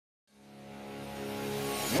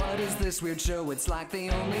What is this weird show? It's like the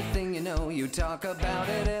only thing you know. You talk about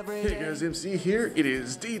it every day. Hey guys, MC here. It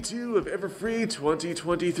is day 2 of Everfree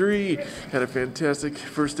 2023. Had a fantastic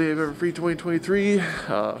first day of Everfree 2023.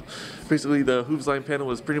 Basically, the Hooves Line panel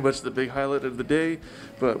was pretty much the big highlight of the day,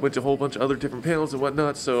 but went to a whole bunch of other different panels and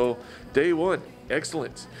whatnot. So, day 1,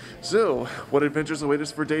 excellent. So, what adventures await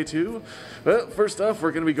us for day 2? Well, first off,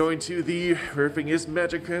 we're going to be going to the Riffing is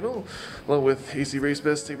Magic panel, along with AC Race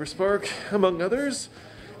Best Saber Spark, among others.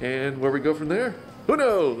 And where we go from there, who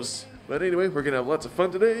knows? But anyway, we're going to have lots of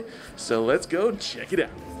fun today, so let's go check it out.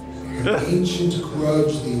 An ancient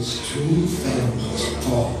grudge these two families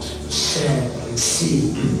fought, share and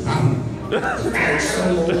see.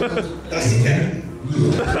 That's the cat.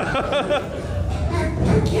 I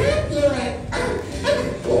can't do it.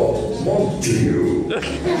 Oh, mon Dieu.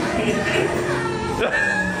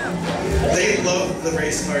 They love the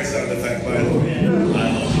race car sound effect, by the way. I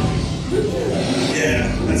love it. Yeah,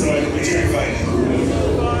 that's why we try fighting.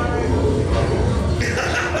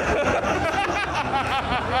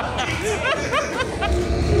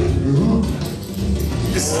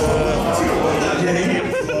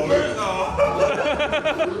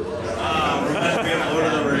 Reminds me of Lord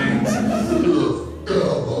of the Rings.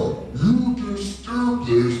 You disturb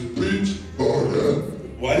this bitch, Barnett.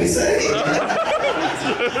 What did he say?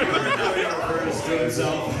 To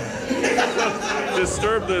himself.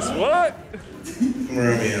 Disturb this what?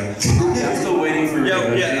 Romeo. I'm still waiting for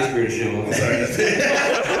Shakespeare to show up. Sorry.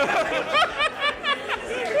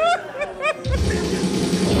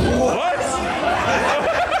 What?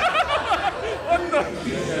 What the?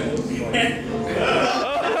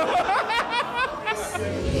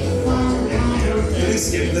 You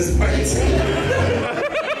skip this part.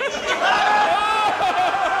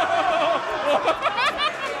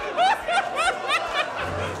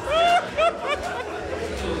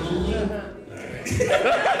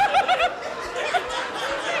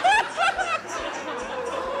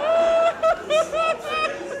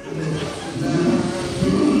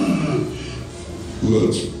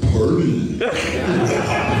 Let's party.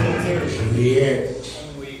 Yeah.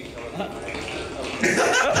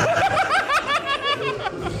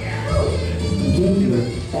 Give your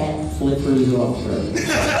fat flippers off her.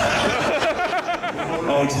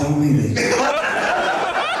 Oh, tell me this.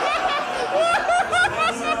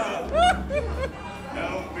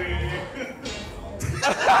 Help me.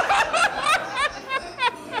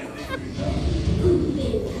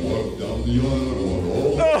 Down the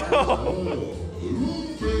aisle.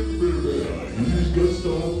 He's got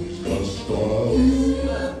style. He's got style.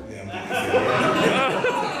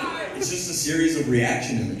 It's just a series of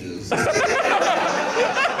reaction images. Tango.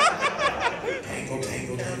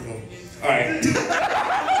 All right.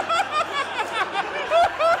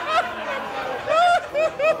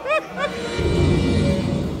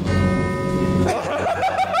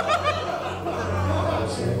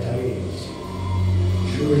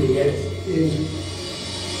 Juliet is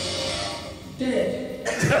dead.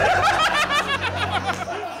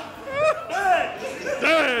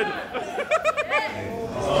 Dead!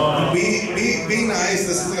 Be nice.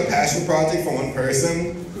 This is like a passion project for one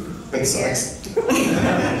person. That sucks.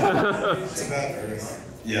 It's about Earth.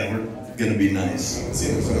 Yeah, we're gonna be nice. I haven't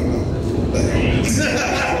seen the film.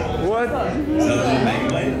 What? Is that the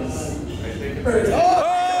Magnet?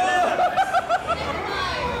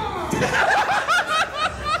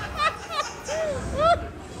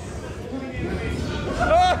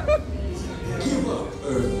 Give up,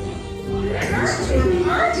 Earth.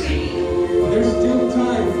 There's still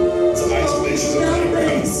time. It's isolation of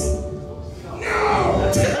Earth.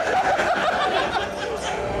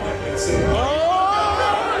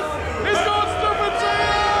 It's not stupid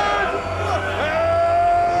sand!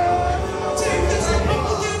 Take this,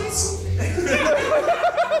 Republicans!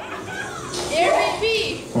 Airbnb.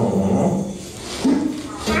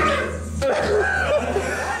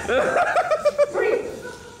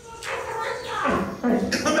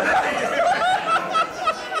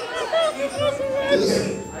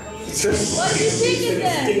 What do you think of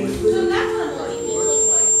that? So that's what it looks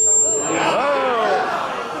like.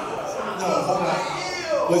 No, hold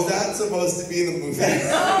on. Was that supposed to be in the movie? I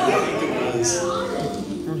think it was.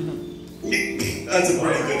 That's a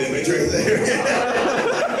pretty good image right there.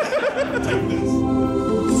 Take this.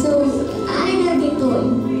 So, I gotta get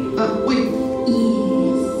going. Wait.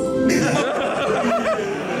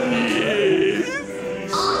 Yes.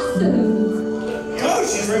 Awesome. Oh,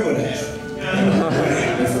 she's Rainbow Dash.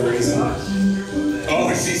 For a reason. Oh,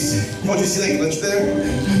 she's. Oh, did you see that glitch there?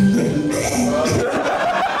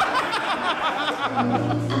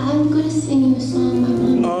 I'm gonna sing you a song my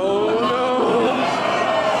mom. Oh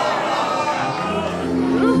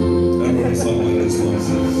no!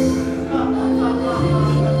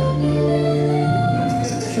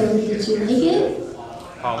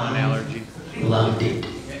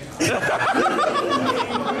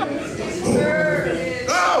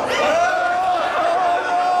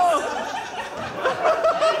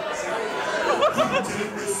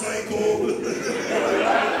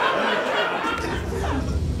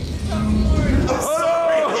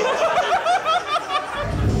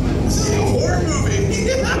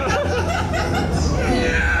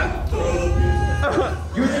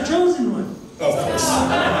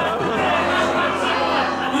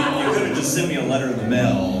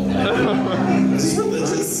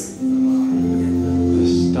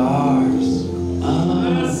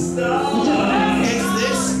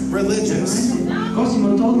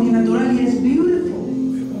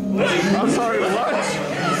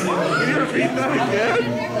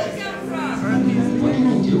 What can I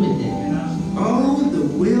do with it? Oh, the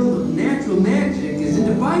will of natural magic is in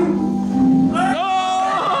the Bible.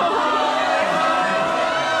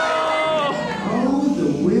 Oh, the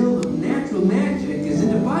will of natural magic is in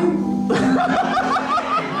the Bible.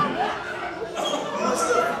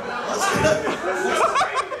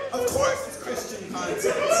 Of course it's Christian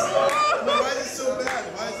content. Why is it so bad?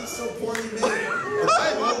 Why is it so poorly made? The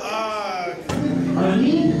Bible, Are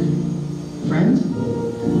we friends?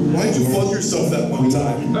 Why'd you fuck yourself that one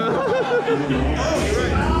time? Oh, you're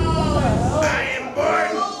right. I am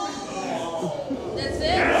born! That's it?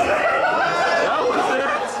 That was it?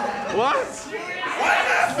 What? What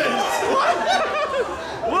happened?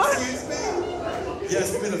 What? Excuse me? Yes,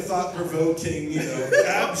 we made a thought-provoking,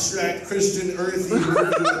 abstract Christian earthy movie with my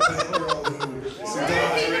girl who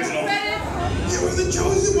survived. You were the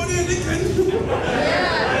chosen one, Anakin!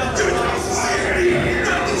 Yeah. You're not society!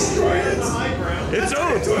 Don't destroy it! It's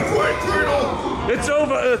over. To a court colonel! It's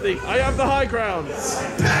over, Earthy. I have the high ground.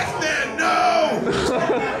 Pac-Man, no!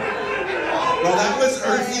 Well, that was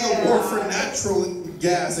Earthy, the war for natural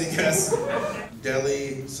gas, I guess.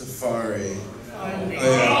 Delhi Safari. Oh,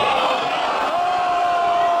 yeah.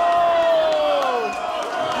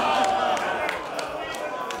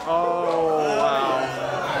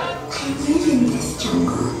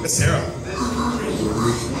 It's Sarah.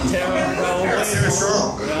 Sarah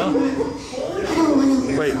Strong.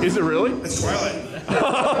 Wait, is it really? It's Twilight.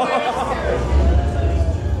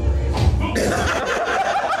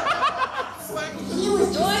 He was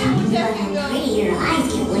just telling me how pretty your eyes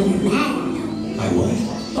get when you're mad. I what?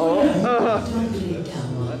 Don't bring it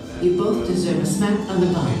down. You both deserve a smack on the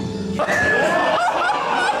bum.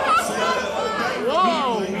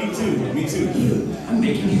 Whoa! Me too. I'm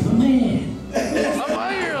making you a man. A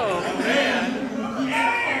man!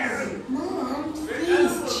 Mom,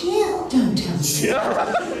 please chill. Don't tell me.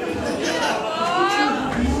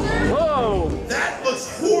 Whoa! That looks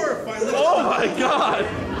horrifying. Oh my God!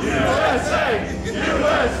 USA!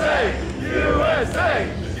 USA! USA!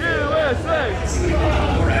 USA!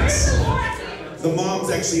 The mom's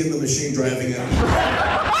actually in the machine driving it.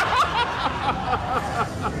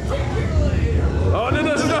 Oh, and then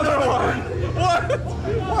there's another one! What?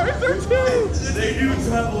 Why is there two? They do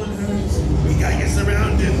travel in herds. We gotta get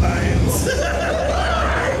surrounded, lions.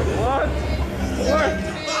 What? What?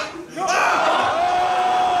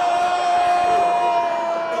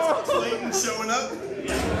 Clayton showing up.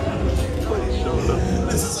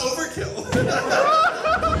 This is overkill.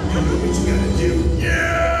 What you gotta do? Yeah!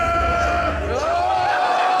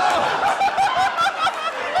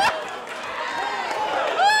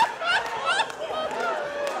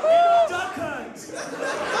 Duck hunt!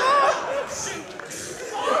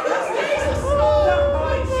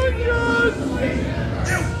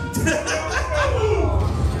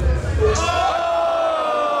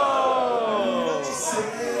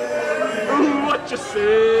 What you say?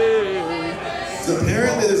 So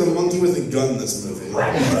apparently there's a monkey with a gun in this movie.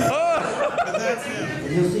 But that's him.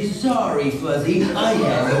 You'll say sorry, Fuzzy. I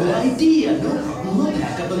had no idea. No problem. We'll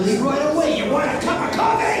pack up and leave right away. You want a cup of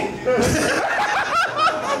coffee?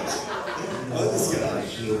 Oh, this guy.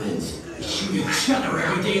 Humans shoot each other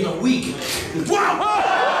every day of the week.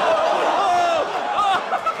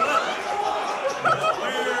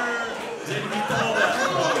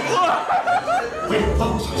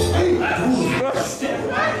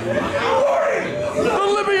 The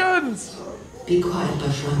Libyans! Be quiet,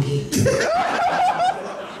 Bashrangi.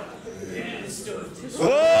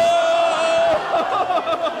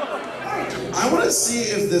 I want to see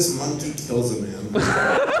if this monkey kills a man. Are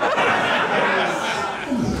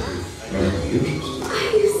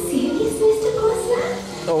you serious, Mr. Costa?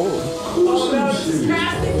 Oh.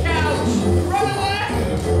 Crash the couch. Run away.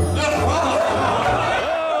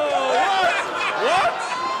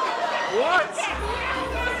 What?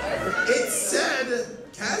 It said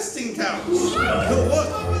casting couch. Look.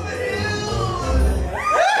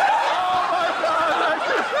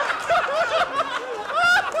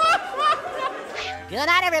 Good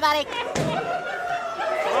night, everybody.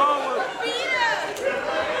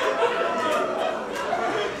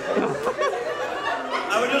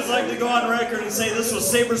 I would just like to go on record and say this was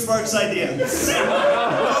Saber Sparks' idea. Peter's idea.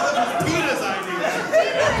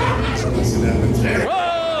 Whoa!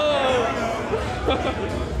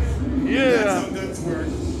 Yeah. That's how guns work.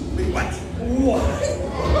 Wait, what?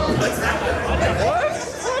 What's happening?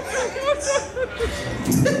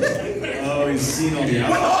 Oh, he's seen all the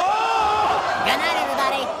Good night,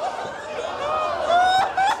 everybody.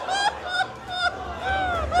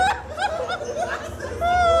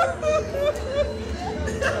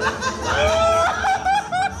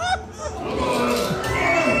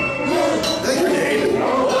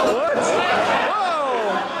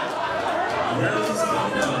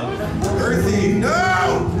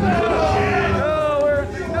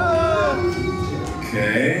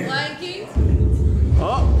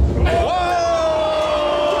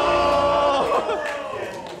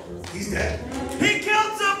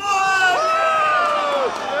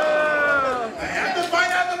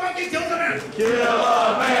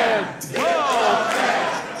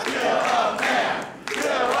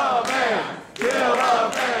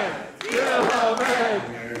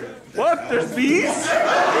 bees?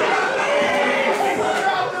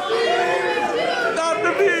 Not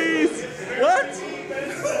the bees! What?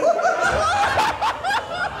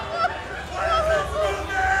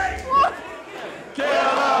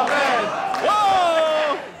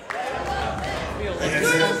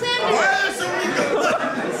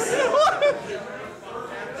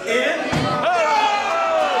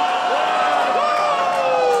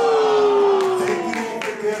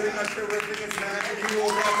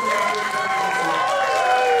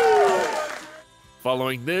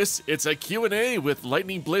 Following this, it's a Q&A with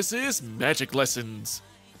Lightning Bliss's Magic Lessons.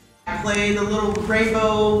 I play the little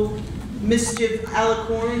rainbow mischief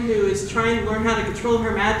alicorn who is trying to learn how to control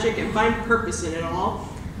her magic and find purpose in it all.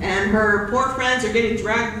 And her poor friends are getting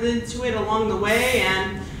dragged into it along the way,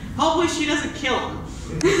 and hopefully she doesn't kill them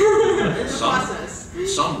in the process.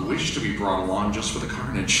 Some wish to be brought along just for the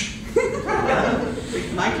carnage.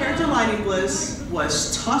 My character Lightning Bliss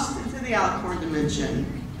was tossed into the alicorn dimension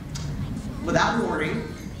without warning.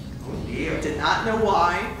 Did not know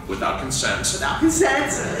why. Without consent. Without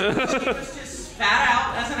consent. She was just spat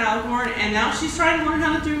out as an alicorn, and now she's trying to learn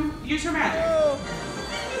how to use her magic. Oh,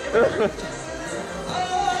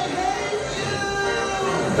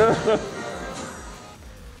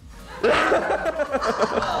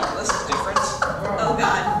 this is different. Oh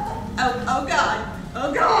God. Oh God.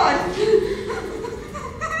 Oh God.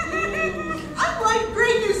 I'm like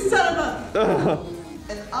green, you son of a...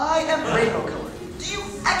 And I am rainbow colored. Do you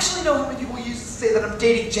actually know how many people used to say that I'm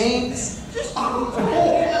dating James? It's cold,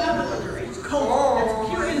 it's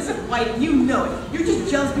pure innocent white, you know it. You're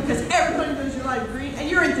just jealous because everybody knows you like green and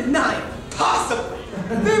you're in denial. Possibly.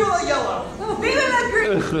 Viva la yellow. Oh, viva la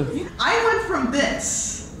green. I went from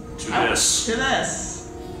this to this. To this.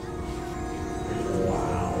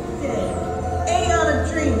 Aeon of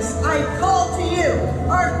dreams, I call to you.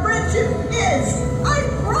 Our friendship is, I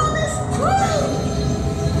promise, true.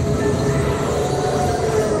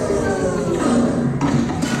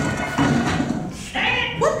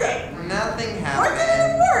 What the? Nothing Why happened.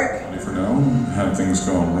 didn't it work? For now, had things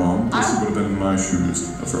gone wrong, this would have been in my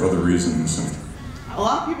shoes, but for other reasons. A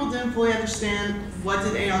lot of people didn't fully understand what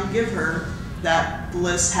did Aeon give her that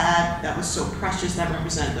Bliss had that was so precious that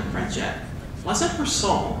represented the friendship. Wasn't her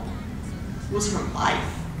soul. It was her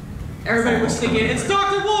life. Everybody was thinking, it's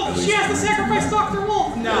Dr. Wolf! She has to sacrifice Dr.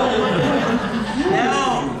 Wolf! No.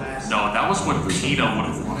 No. No, that was what Peter would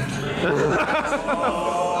have wanted.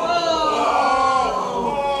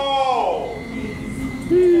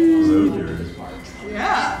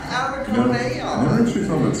 Yeah. I never actually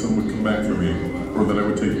thought that someone would come back for me, or that I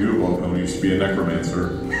would take you to all ponies to be a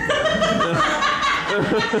necromancer.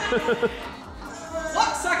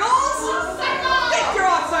 Luckcycles! Get your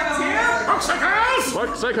Luckcycles here!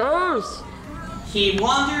 Luckcycles! He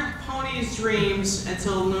wandered Pony's dreams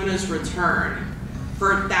until Luna's return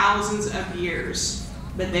for thousands of years,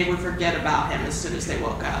 but they would forget about him as soon as they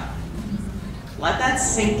woke up. Let that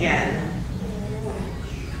sink in.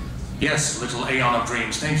 Yes, little Aeon of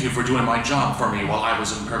Dreams, thank you for doing my job for me while I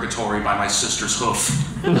was in purgatory by my sister's hoof.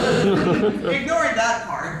 Ignored that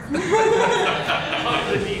part. And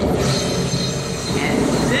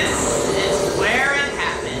this is where it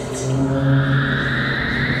happened.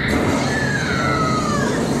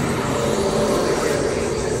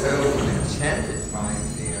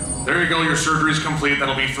 There you go, your surgery's complete,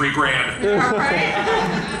 that'll be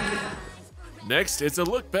 $3,000. Next, it's a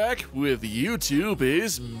look back with YouTube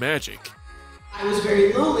is Magic. I was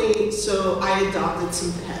very lonely, so I adopted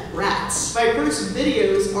some pet rats. My first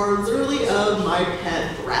videos are literally of my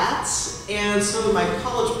pet rats and some of my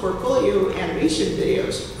college portfolio animation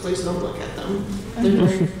videos. Please don't look at them. They're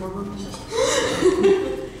very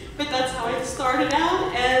But that's how I started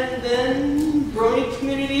out, and then growing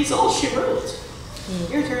community is all she wrote.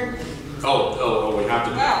 Your turn. Oh, we have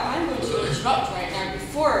to. Wow, I'm going to interrupt right now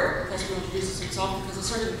before the person introduces himself because a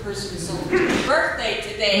certain person is celebrating his birthday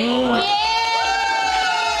today.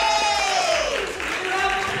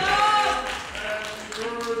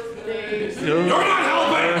 You're not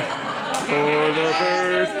helping! For the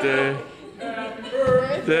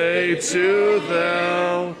birthday to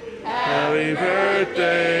thou. Happy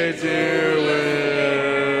birthday, dear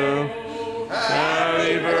Will.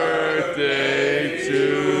 Happy birthday to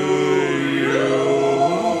you.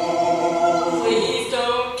 Please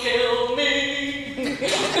don't kill me.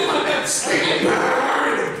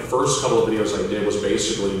 The first couple of videos I did was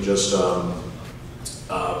basically just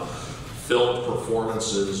filmed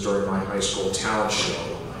performances during my high school talent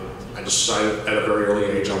show. I decided at a very early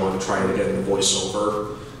age I wanted to try to get into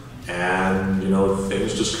voiceover, and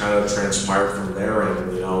things just kind of transpired from there,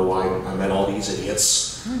 and I met all these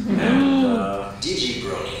idiots. And DG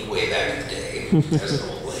Brony, way back in the day,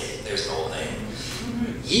 there's an old name.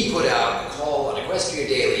 He put out a call on Equestria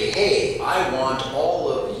Daily, hey, I want all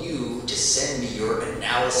of you to send me your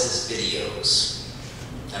analysis videos.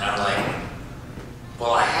 And I'm like,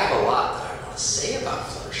 well, I have a lot that I want to say about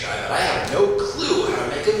Fluttershy, but I have no clue how to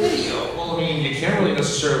make a video. Well, I mean, you can't really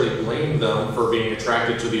necessarily blame them for being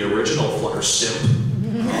attracted to the original Flutter simp.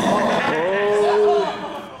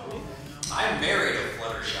 I'm married to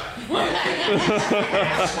Fluttershy.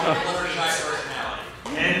 That's my Fluttershy personality.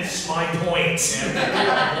 Hence my point.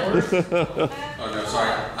 Oh no,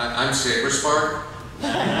 sorry. I'm Saberspark.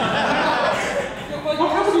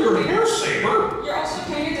 What happened to your hair, Saber? You're also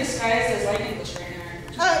kind of disguised as lightning bush right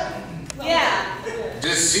now. Yeah.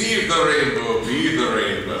 Deceive the rainbow, be the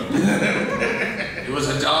rainbow. It was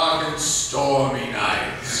a dark and stormy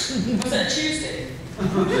night. Was that Tuesday?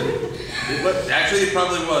 Actually, it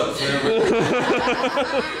probably was.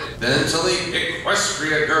 Then suddenly,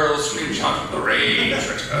 Equestria girls screenshot of the rage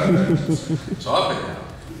returns. So up and down.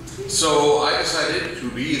 So I decided to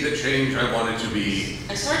be the change I wanted to be.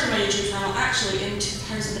 I started my YouTube channel actually in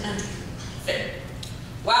 2008.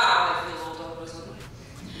 Wow, I feel old all of a sudden.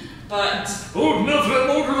 But... Oh, nothing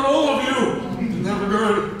older than all of you! Never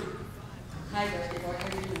good. Hi, birthday boy, how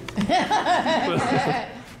are you doing?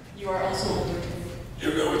 You are also older than me. You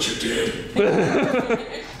know what you did.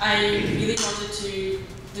 I really wanted to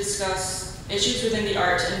discuss issues within the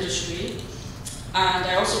art industry, and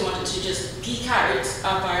I also wanted to just geek out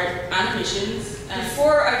about animations. And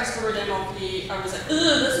before I discovered MLP, I was like,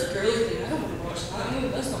 ugh, that's a girly thing, I don't want to watch that, no,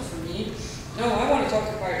 that's not for me. No, I want to talk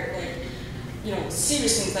about, like, you know,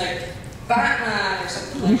 serious things like Batman or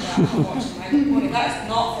something like that. I'm not watching that's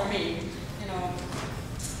not for me, you know.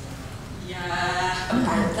 Yeah,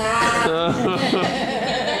 about that.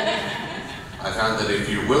 I found that if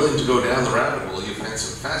you're willing to go down the rabbit hole, you find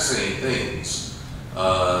some fascinating things.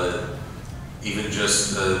 Even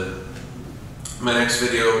just my next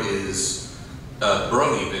video is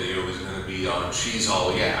Brony video is going to be on She's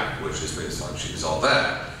All Yak, which is based on She's All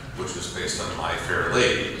That, which was based on My Fair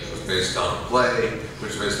Lady. It was based on a play,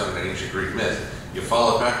 which is based on an ancient Greek myth. You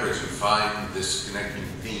follow backwards, you find this connecting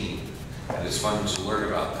theme, and it's fun to learn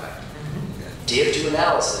about that. Div2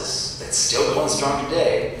 Analysis, that's still going strong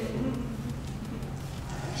today.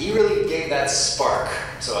 He really gave that spark,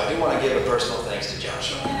 so I do want to give a personal thanks to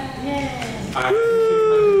Joshua. I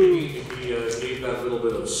think he gave that little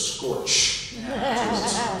bit of scorch.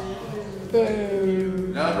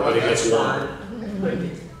 Everybody gets one.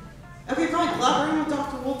 Okay, fine. Collaborating with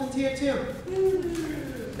Dr. Wolf and TF2.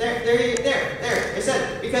 There. I said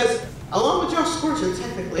it. Because along with Josh Scorcher,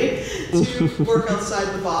 technically, to work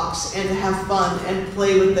outside the box and to have fun and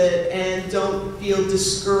play with it and don't feel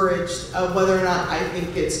discouraged of whether or not I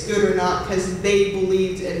think it's good or not, because they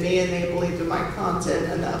believed in me and they believed in my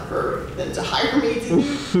content enough for them to hire me to do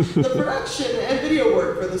the production and video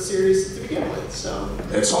work for the series to begin with. So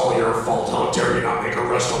it's all your fault. How dare you not make a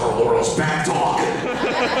rest on our laurels, bad dog!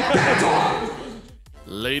 Bad dog!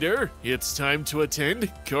 Later, it's time to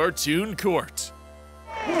attend Cartoon Court.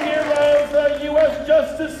 Who here loves the U.S.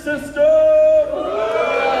 justice system?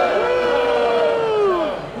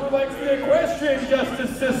 Who likes the equestrian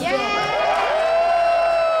justice system?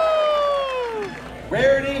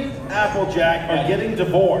 Rarity, Applejack are getting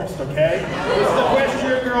divorced, okay? It's the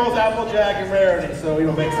equestrian girls, Applejack, and Rarity, so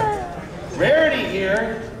it'll make sense. Rarity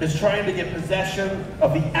here is trying to get possession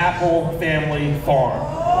of the Apple family farm.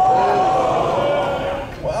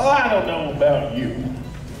 Well, I don't know about you.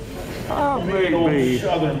 Big old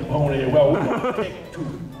southern pony. Well, we're going to take to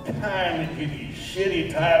time to these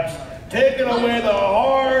shitty types, taking away the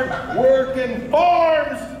hard-working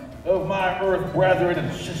farms of my earth brethren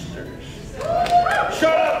and sisters.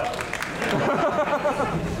 Shut up!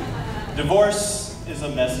 Divorce is a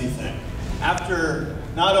messy thing. After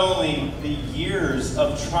not only the years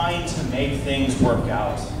of trying to make things work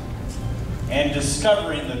out and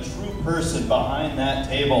discovering the true person behind that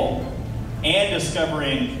table and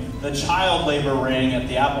discovering the child labor ring at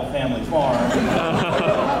the Apple family farm.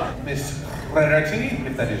 Miss Rarity,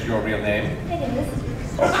 if that is your real name. It is.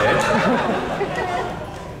 Okay.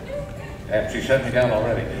 And she shut me down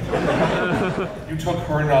already. You took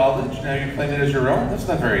her knowledge, now you claim it as your own? That's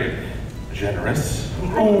not very generous.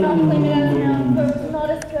 I did not claim it as my own, for it was not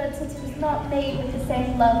as good since it was not made with the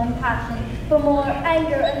same love and passion, but more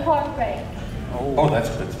anger and heartbreak. Oh, that's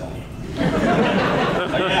good stuff.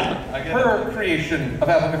 Her creation of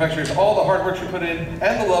apple confectionery is all the hard work she put in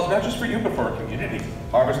and the love, not just for you, but for our community.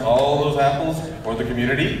 Harvest all those apples for the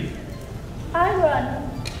community. I run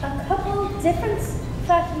a couple different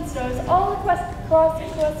fashion stores all across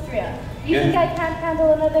Equestria. You think I can't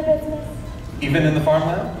handle another business? Even in the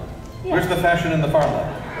farmland? Yeah. Where's the fashion in the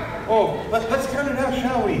farmland? Oh, let's count it out,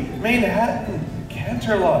 shall we? Manhattan,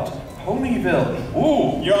 Canterlot, Ponyville.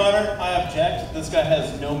 Ooh! Your Honor, I object. This guy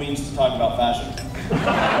has no means to talk about fashion.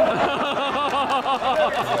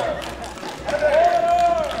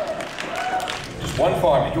 Just one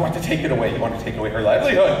farm. You want to take it away. You want to take away her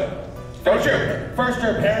livelihood. Don't you? First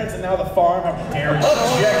her parents and now the farm. How dare you?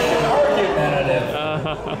 Objection.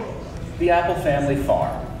 Argumentative. The Apple family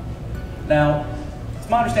farm. Now, it's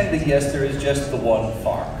my understanding that yes, there is just the one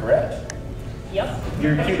farm, correct? Yep.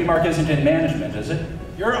 Your cutie mark isn't in management, is it?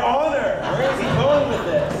 Your Honor, where is he going with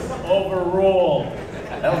this? Overruled.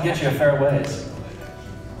 That'll get you a fair ways.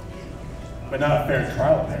 But not a fair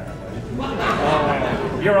trial, apparently.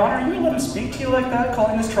 Your Honor, you gonna let him speak to you like that,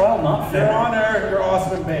 calling this trial not fair? Your Honor, you're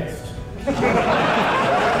awesome and based.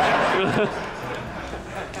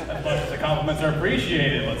 As much as the compliments are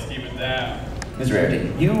appreciated, let's keep it down. Ms.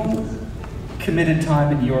 Rarity, you committed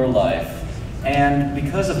time in your life, and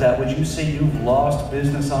because of that, would you say you've lost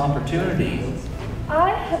business opportunity?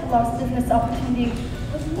 I have lost business opportunity.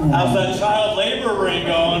 How's that child labor ring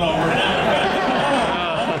going over now?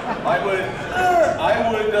 I would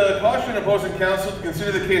caution opposing counsel to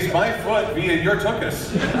consider the case my foot via your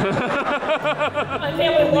tuchus. My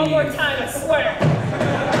family one more time, I swear.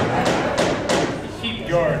 Keep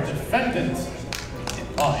your defendants in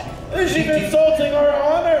mind. She's insulting our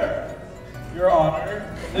honor. Your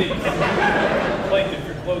Honor, please. Plaintiff,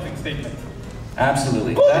 your closing statement.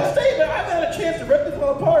 Absolutely. Closing statement? I've had a chance to rip this one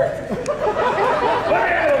apart.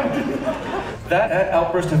 That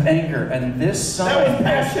outburst of anger and this sign. That was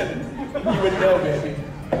passion. You would know, baby.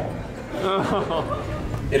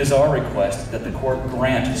 It is our request that the court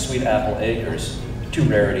grant Sweet Apple Acres to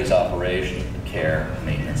Rarity's operation, care,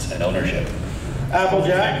 maintenance, and ownership.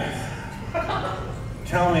 Applejack,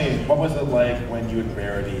 tell me, what was it like when you and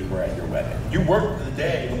Rarity were at your wedding? You worked the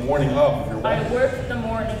day, the morning of your wedding. I worked the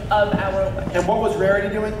morning of our wedding. And what was Rarity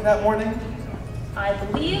doing that morning? I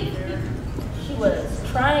believe she was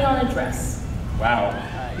trying on a dress. Wow.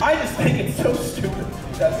 I just think it's so stupid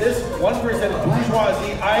that this 1%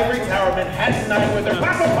 bourgeoisie ivory tower Manhattan night with their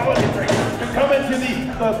cosmopolitan drink to come into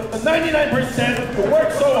the 99% who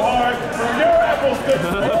work so hard for your apple's good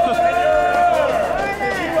and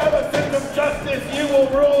if you have a sense of justice, you will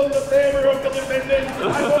rule in the favor of the defendant. I will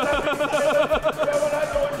not be silent. I will not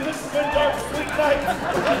go into this good, dark, sweet night.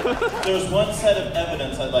 There's one set of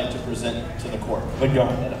evidence I'd like to present to the court. But go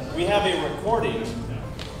on. We have a recording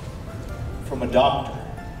from a doctor.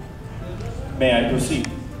 May I proceed?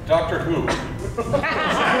 Doctor who?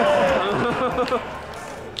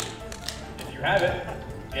 If you have it.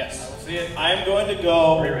 Yes. See it? I am going to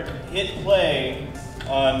go hit play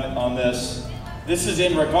on this. This is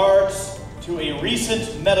in regards to a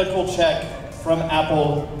recent medical check from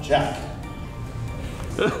Applejack.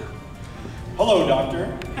 Hello,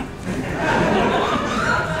 doctor.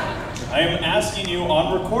 I am asking you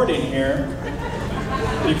on recording here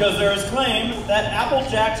because there is claim that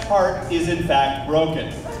Applejack's heart is in fact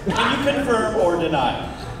broken. Can you confirm or deny?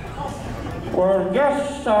 Well,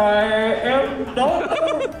 yes, I am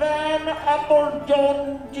Dr. Van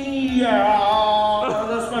Applejohn-D.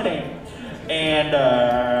 That's my name. And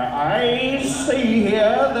I see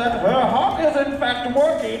here that her heart is in fact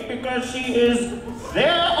working because she is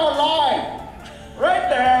there alive. Right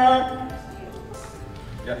there.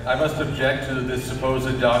 Yeah, I must object to this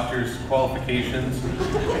supposed doctor's qualifications.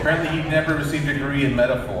 Apparently he never received a degree in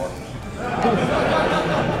metaphor.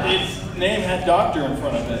 Its name had doctor in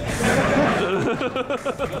front of it.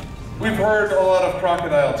 We've heard a lot of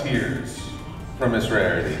crocodile tears from Miss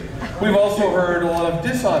Rarity. We've also heard a lot of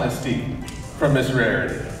dishonesty from Miss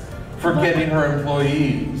Rarity, forgetting her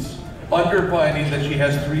employees, undermining that she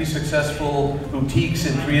has 3 successful boutiques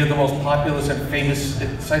in 3 of the most populous and famous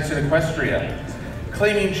sites in Equestria,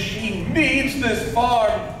 claiming she needs this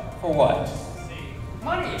farm for what?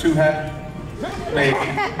 Money. To have, maybe,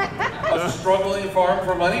 a struggling farm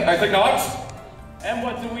for money? I think not. And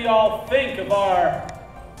what do we all think of our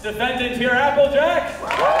defendant here, Applejack?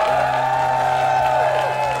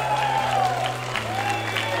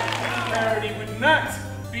 Rarity would not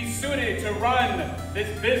be suited to run this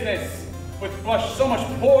business with so much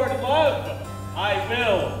poured love. I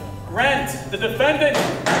will grant the defendant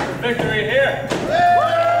the victory here.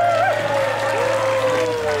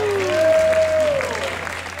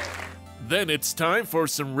 Then it's time for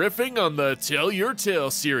some riffing on the Tell Your Tale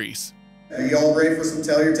series. Are y'all ready for some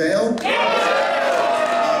Tell Your Tale? I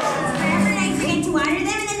forget to water them and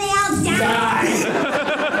then they all die.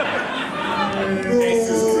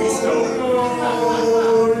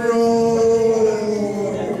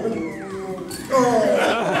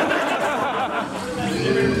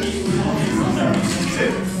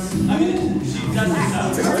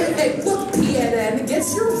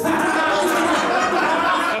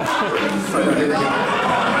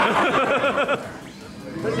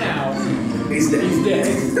 He's dead.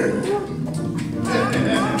 He's dead.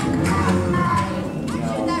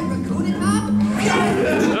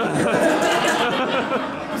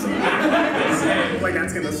 Like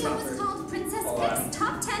that's gonna stop her. Princess Pic's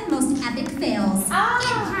Top 10 Most Epic Fails. It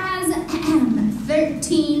has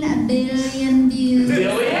 13 billion views.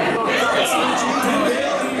 Billion?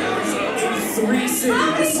 3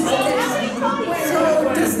 cities. So,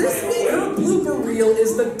 does this mean her blooper reel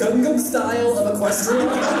is the Gundam style of equestrian?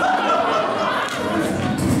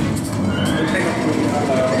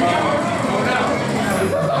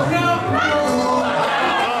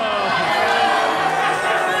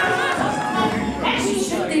 Actually,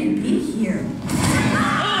 should they be here?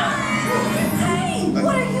 Hey,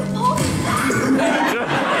 what are you holding back?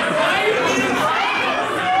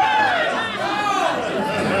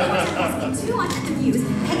 Views,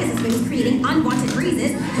 Pegasus wings creating unwanted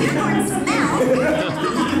breezes, unicorn smell.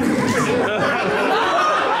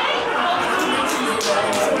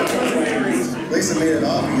 Lisa made it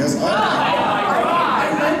obvious. Let's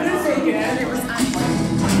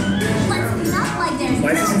not like there's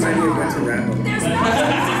Why does this remind me of Winter Wrap-Up?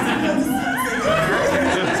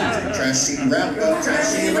 Trash scene wrap-up, trash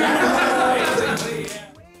scene wrap-up.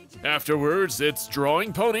 Afterwards, it's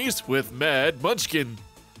Drawing Ponies with Mad Munchkin.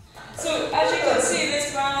 So, as you can see,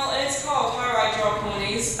 this panel is called How I Draw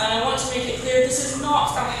Ponies, and I want to make it clear this is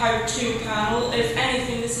not a how-to panel. If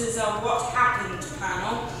anything, this is a what happened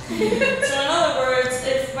panel. So, in other words,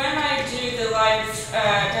 if when I do the live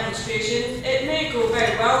demonstration, it may go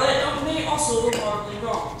very well, it may also go horribly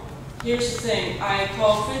wrong. Here's the thing, I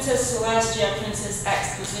call Princess Celestia Princess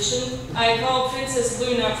Exposition, I call Princess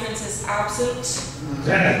Luna Princess Absent,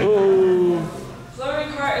 Flurry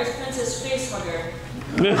Cart is Princess Facehugger.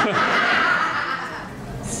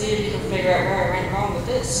 See if you can figure out where I went wrong with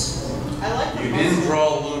this. I like the You didn't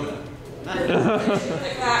draw Luna. Like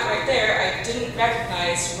that right there, I didn't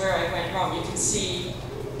recognize where I went wrong. You can see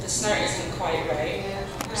the snout isn't quite right.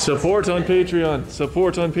 Support on Patreon.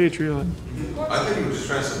 Support on Patreon. I think you were just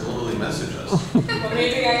trying to subliminally message us. Well,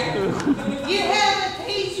 maybe I am. You have a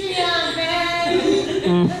Patreon,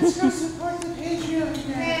 Maddie. Let's go support the Patreon,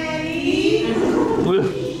 Maddie.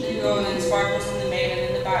 There you go, and then Sparkle's in the main and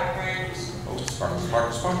in the background. Oh, sparkle,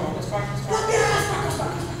 sparkle, sparkle. Sparkle,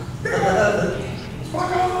 sparkle.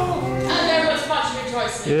 And there was much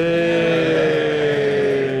rejoicing. Yay!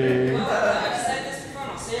 Well, I've said this before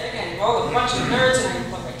and I'll say it again. You're all a bunch of nerds and I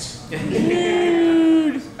love it.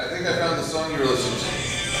 I think I found the song you were listening to.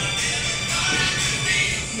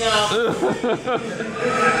 No.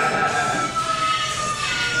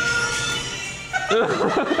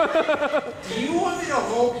 Do you want me to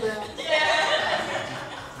hold that? Yeah.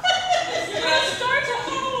 You're gonna start to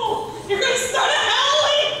howl. You're gonna start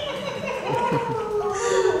howling.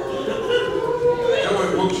 No,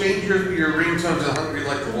 we'll change your ringtone to Hungry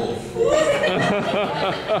Like the Wolf.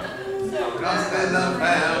 Lost in the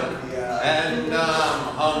pound, and I'm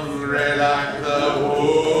hungry like the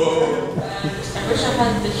wolf. I wish I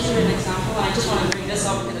had the human example. I just want to bring this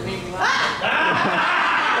up because it made me laugh.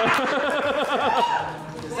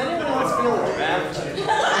 Does anyone else feel trapped?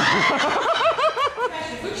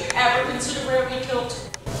 Would you ever consider wearing a kilt?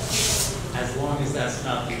 As long as that's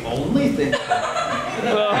not the only thing.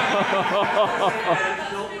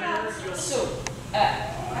 So,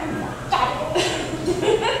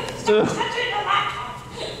 stop touching the laptop.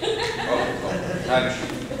 Touch.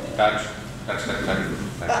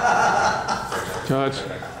 Touch.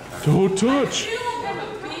 Don't touch. You don't have a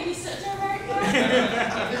babysitter right now?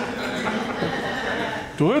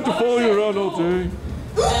 Do I have to follow you around all day?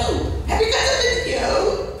 Ooh, have you got a video?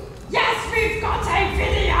 Yes, we've got a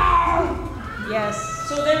video! Yes.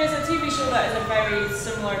 So there is a TV show that is a very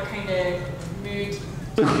similar kind of mood.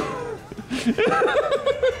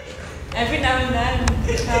 Every now and then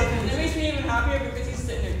it happens. It makes me even happier because he's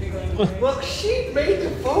sitting there giggling. Well, she made the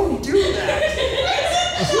phone do that.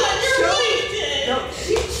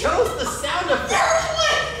 She chose the sound effect.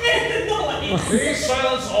 Please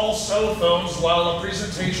silence all cell phones while the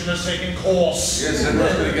presentation is taking course. Yes,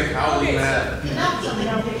 everyone's going to get howling mad. And now for something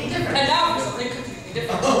completely different.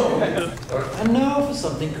 And now for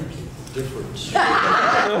something completely different.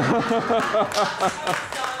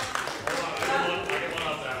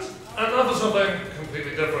 Enough of something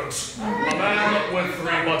completely different. A man with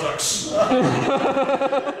 3 buttocks.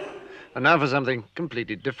 And now for something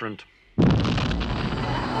completely different.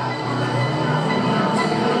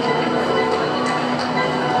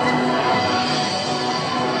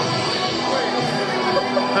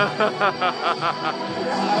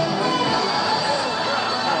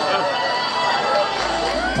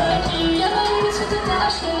 Taki, ja na ulicy ty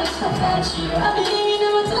też nie jest w postaci, a biegnij na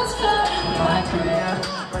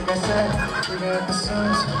I said, we got the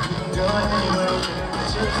stars, we can go anywhere, we can have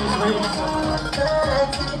the children's waiting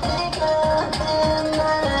for us.